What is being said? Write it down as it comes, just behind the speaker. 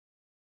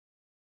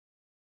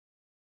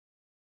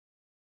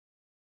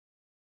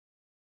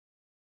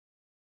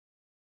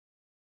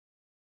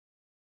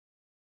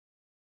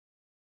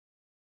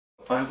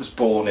I was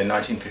born in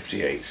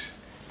 1958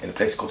 in a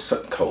place called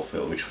Sutton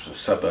Coldfield, which was a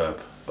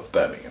suburb of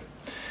Birmingham.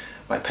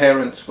 My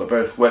parents were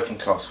both working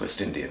class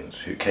West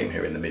Indians who came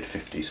here in the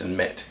mid-50s and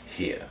met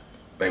here.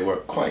 They were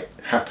quite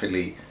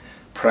happily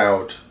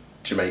proud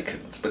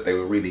Jamaicans, but they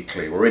were really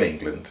clear, we're in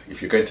England,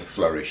 if you're going to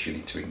flourish you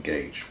need to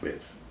engage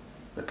with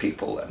the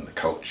people and the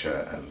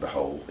culture and the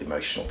whole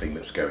emotional thing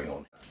that's going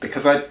on.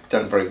 Because I'd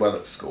done very well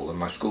at school and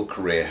my school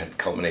career had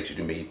culminated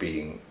in me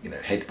being,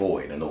 head boy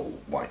in an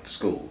all-white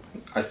school,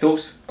 I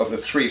thought of the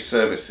three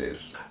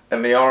services,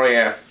 and the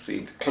RAF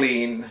seemed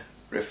clean,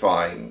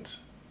 refined.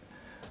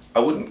 I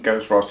wouldn't go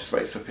as far as to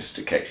say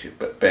sophisticated,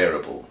 but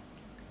bearable.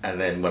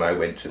 And then when I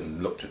went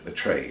and looked at the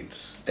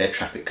trades, air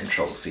traffic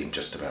control seemed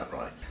just about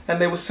right.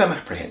 And there was some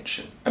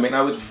apprehension. I mean,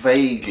 I was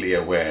vaguely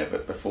aware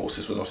that the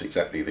forces were not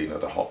exactly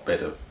the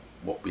hotbed of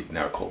what we'd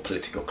now call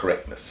political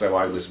correctness. So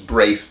I was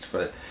braced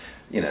for,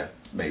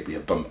 maybe a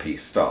bumpy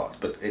start,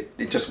 but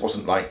it just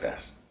wasn't like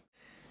that.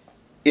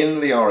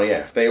 In the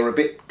RAF, they were a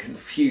bit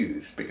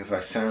confused because I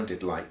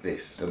sounded like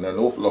this, and there were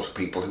an awful lot of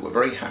people who were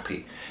very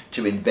happy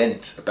to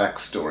invent a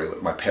backstory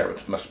that my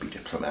parents must be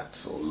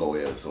diplomats or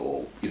lawyers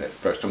or,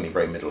 something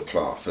very middle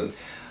class. And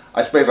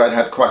I suppose I'd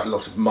had quite a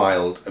lot of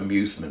mild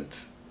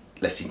amusement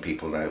letting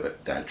people know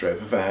that Dad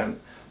drove a van,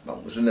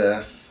 Mum was a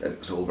nurse, and it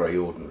was all very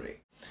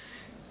ordinary.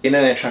 In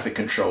an air traffic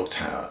control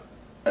tower,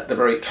 at the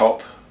very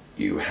top,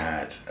 you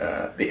had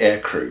the air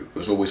crew who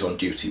was always on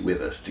duty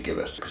with us to give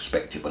us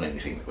perspective on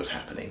anything that was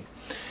happening.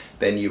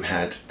 Then you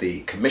had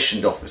the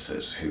commissioned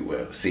officers who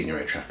were the senior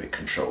air traffic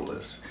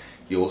controllers.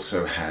 You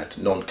also had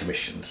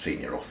non-commissioned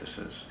senior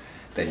officers.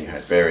 Then you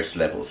had various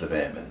levels of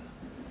airmen.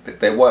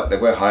 There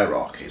were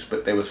hierarchies,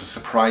 but there was a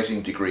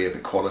surprising degree of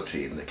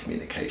equality in the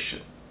communication.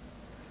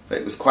 So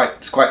it was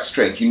quite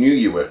strange. You knew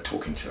you were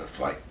talking to a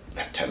flight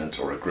lieutenant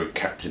or a group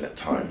captain at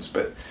times,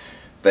 but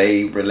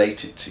they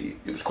related to you.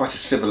 It was quite a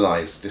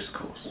civilized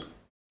discourse.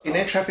 In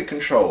air traffic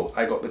control,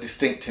 I got the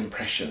distinct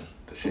impression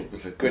that it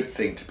was a good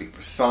thing to be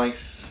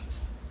precise,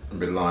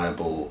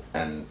 reliable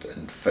and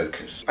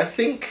focused. I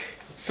think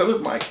some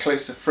of my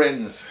closer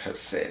friends have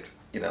said,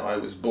 I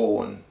was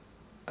born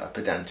a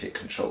pedantic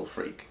control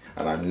freak,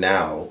 and I'm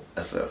now,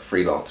 as a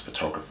freelance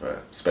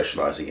photographer,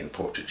 specialising in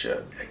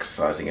portraiture,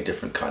 exercising a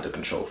different kind of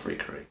control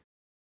freakery.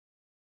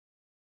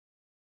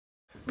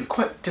 It'd be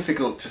quite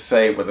difficult to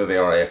say whether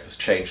the RAF has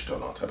changed or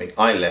not. I mean,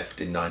 I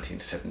left in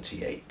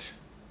 1978.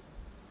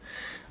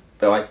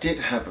 Though I did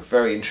have a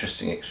very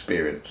interesting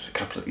experience a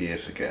couple of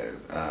years ago.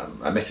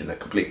 I met in a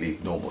completely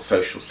normal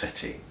social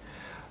setting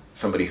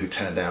somebody who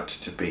turned out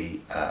to be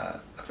a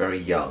very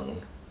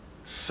young,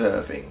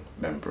 serving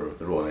member of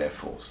the Royal Air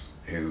Force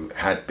who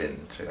had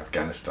been to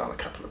Afghanistan a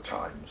couple of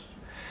times.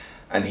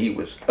 And he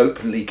was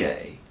openly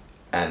gay,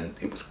 and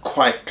it was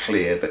quite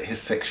clear that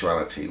his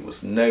sexuality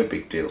was no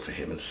big deal to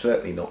him, and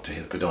certainly not to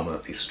his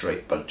predominantly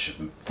straight bunch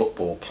of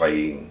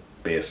football-playing,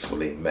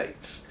 beer-swilling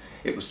mates.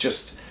 It was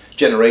just,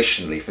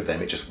 generationally for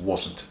them, it just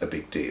wasn't a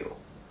big deal.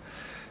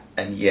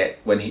 And yet,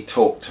 when he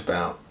talked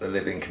about the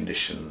living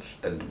conditions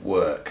and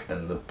work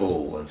and the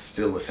bull and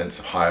still the sense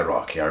of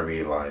hierarchy, I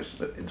realised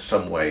that in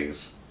some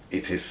ways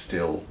it is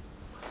still,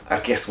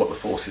 I guess, what the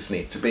forces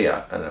need to be,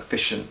 an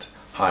efficient,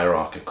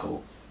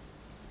 hierarchical,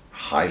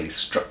 highly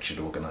structured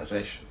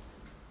organisation.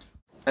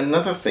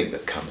 Another thing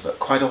that comes up,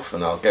 quite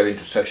often I'll go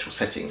into social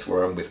settings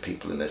where I'm with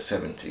people in their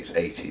 70s,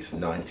 80s,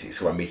 90s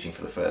who I'm meeting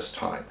for the first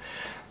time.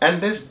 And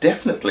there's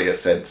definitely a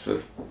sense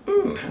of,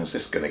 how's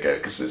this going to go?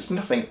 Because there's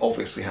nothing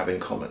obvious we have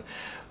in common.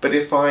 But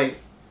if I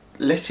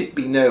let it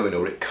be known,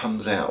 or it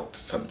comes out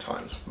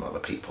sometimes from other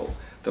people,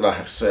 that I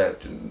have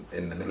served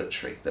in the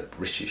military, the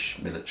British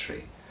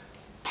military,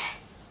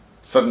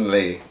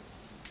 suddenly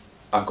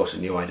I've got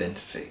a new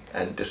identity.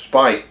 And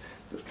despite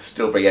the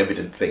still very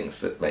evident things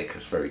that make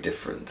us very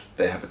different,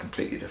 they have a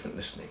completely different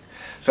listening.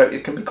 So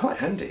it can be quite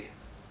handy.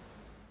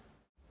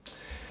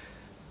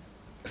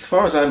 As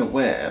far as I'm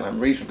aware, and I'm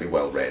reasonably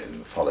well read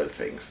and follow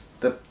things,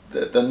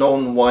 the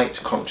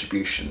non-white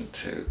contribution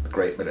to the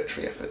great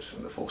military efforts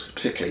in the forces,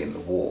 particularly in the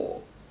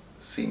war,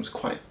 seems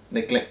quite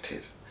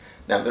neglected.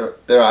 Now,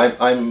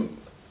 I'm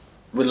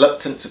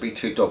reluctant to be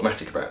too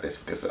dogmatic about this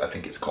because I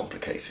think it's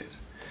complicated.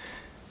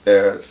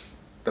 There's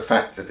the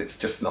fact that it's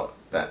just not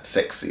that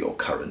sexy or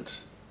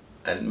current,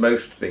 and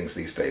most things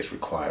these days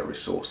require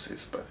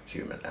resources, both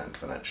human and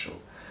financial.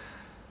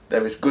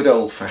 There is good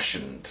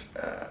old-fashioned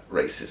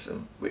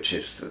racism, which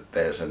is that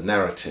there's a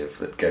narrative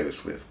that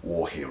goes with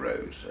war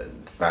heroes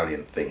and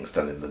valiant things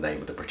done in the name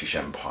of the British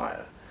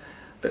Empire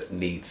that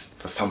needs,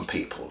 for some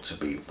people, to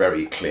be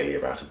very clearly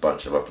about a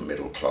bunch of upper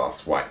middle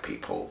class white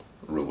people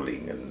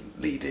ruling and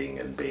leading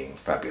and being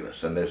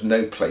fabulous. And there's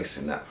no place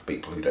in that for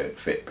people who don't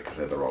fit because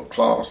they're the wrong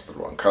class, the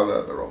wrong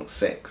colour, the wrong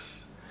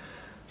sex.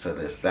 So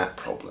there's that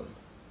problem.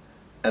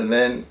 And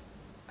then,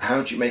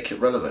 how do you make it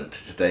relevant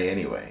to today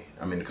anyway?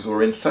 I mean, because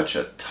we're in such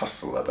a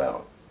tussle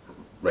about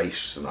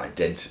race and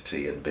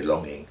identity and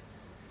belonging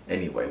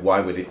anyway,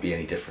 why would it be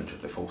any different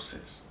with the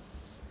forces?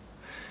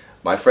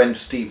 My friend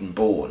Stephen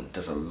Bourne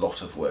does a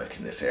lot of work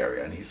in this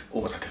area, and he's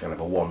almost like a kind of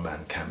a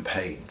one-man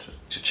campaign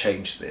to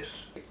change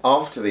this.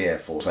 After the Air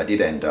Force, I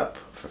did end up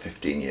for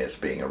 15 years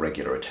being a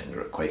regular attender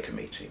at Quaker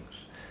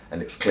meetings,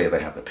 and it's clear they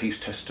have the peace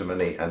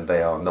testimony and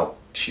they are not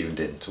tuned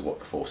in to what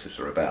the forces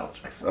are about.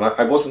 And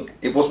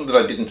it wasn't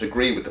that I didn't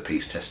agree with the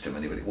peace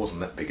testimony, but it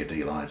wasn't that big a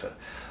deal either.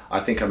 I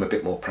think I'm a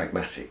bit more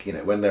pragmatic. You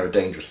know, when there are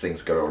dangerous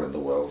things going on in the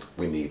world,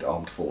 we need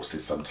armed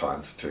forces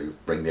sometimes to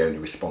bring the only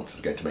response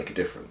that's going to make a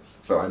difference.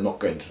 So I'm not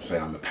going to say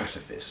I'm a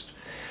pacifist,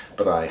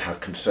 but I have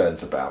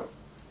concerns about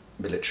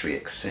military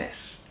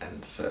excess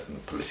and certain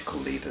political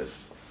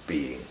leaders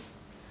being,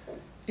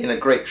 in a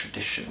great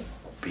tradition,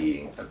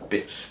 being a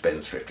bit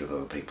spendthrift with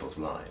other people's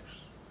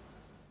lives.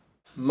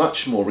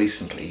 Much more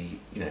recently,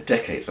 you know,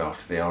 decades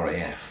after the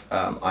RAF,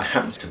 I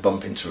happened to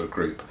bump into a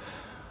group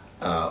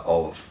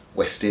of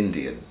West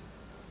Indian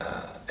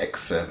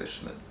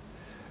ex-servicemen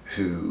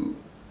who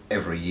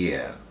every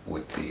year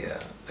would be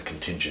the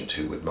contingent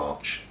who would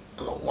march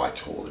along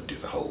Whitehall and do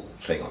the whole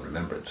thing on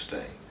Remembrance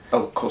Day.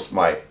 Oh, of course,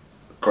 my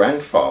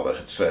grandfather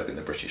had served in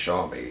the British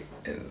Army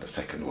in the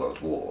Second World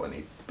War, and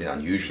he'd been,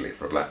 unusually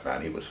for a black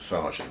man, he was a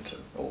sergeant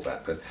and all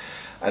that.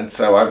 And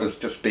so I was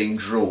just being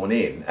drawn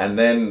in, and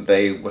then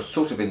they were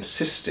sort of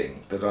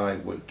insisting that I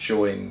would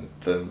join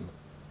them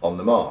on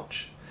the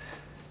march.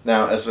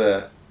 Now, as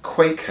a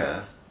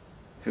Quaker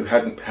who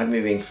hadn't had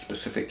anything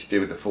specific to do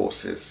with the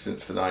forces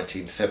since the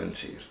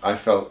 1970s, I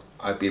felt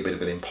I'd be a bit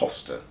of an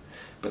imposter,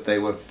 but they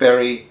were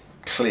very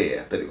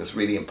clear that it was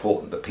really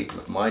important that people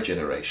of my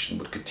generation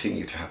would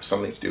continue to have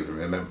something to do with the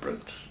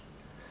remembrance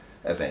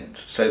event,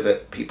 so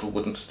that people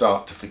wouldn't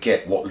start to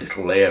forget what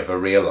little they ever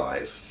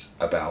realised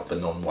about the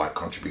non-white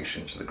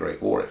contribution to the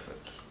Great War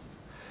efforts.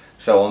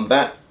 So on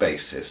that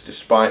basis,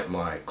 despite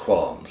my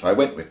qualms, I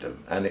went with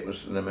them, and it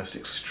was the most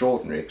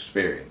extraordinary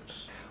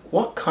experience.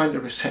 What kind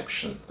of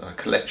reception are a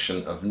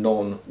collection of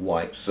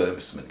non-white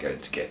servicemen going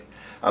to get?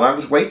 And I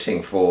was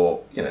waiting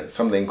for, you know,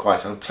 something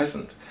quite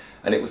unpleasant,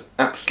 and it was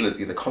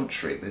absolutely the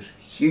contrary. There's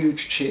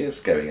huge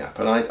cheers going up,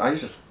 and I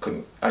just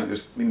couldn't, I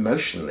was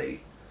emotionally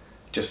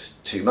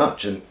just too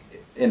much, and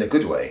in a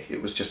good way.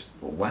 It was just,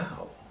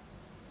 wow,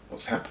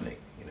 what's happening,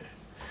 you know?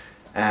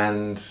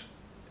 And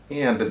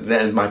yeah,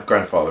 then my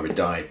grandfather had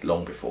died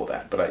long before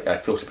that, but I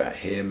thought about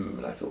him,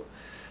 and I thought,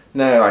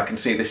 no, I can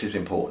see this is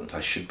important,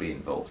 I should be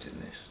involved in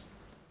this.